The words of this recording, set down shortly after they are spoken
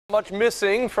Much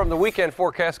missing from the weekend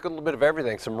forecast, a little bit of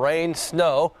everything. Some rain,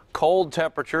 snow, cold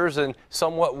temperatures, and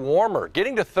somewhat warmer.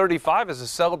 Getting to 35 is a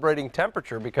celebrating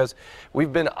temperature because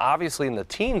we've been obviously in the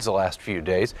teens the last few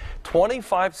days.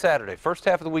 25 Saturday. First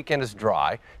half of the weekend is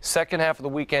dry. Second half of the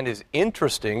weekend is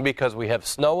interesting because we have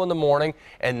snow in the morning,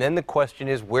 and then the question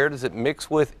is, where does it mix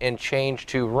with and change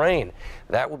to rain?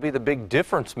 That will be the big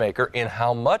difference maker in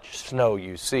how much snow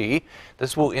you see.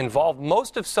 This will involve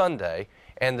most of Sunday,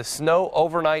 and the snow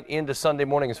overnight into Sunday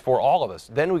morning is for all of us.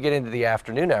 Then we get into the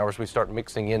afternoon hours, we start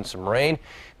mixing in some rain.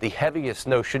 The heaviest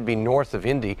snow should be north of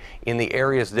Indy in the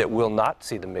areas that will not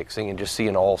see the mixing and just see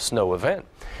an all snow event.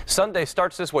 Sunday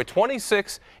starts this way: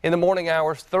 26 in the morning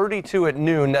hours, 32 at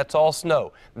noon, that's all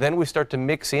snow. Then we start to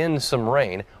mix in some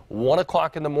rain. 1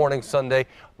 o'clock in the morning Sunday,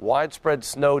 widespread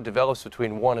snow develops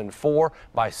between 1 and 4.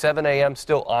 By 7 a.m.,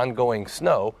 still ongoing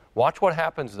snow. Watch what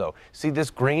happens though. See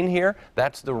this green here?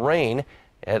 That's the rain.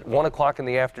 At 1 o'clock in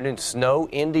the afternoon, snow,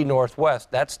 Indy northwest.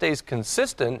 That stays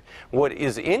consistent. What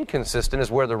is inconsistent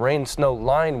is where the rain-snow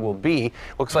line will be.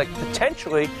 Looks like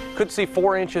potentially could see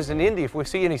 4 inches in Indy. If we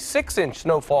see any 6-inch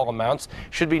snowfall amounts,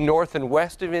 should be north and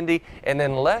west of Indy, and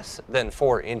then less than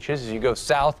 4 inches as you go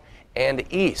south and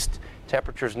east.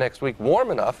 Temperatures next week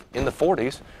warm enough in the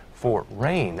 40s for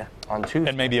rain on Tuesday.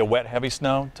 And maybe a wet, heavy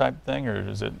snow type thing, or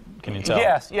is it, can you tell?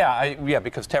 Yes, yeah,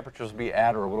 because temperatures will be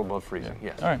at or a little above freezing,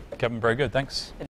 yes. All right, Kevin, very good, thanks.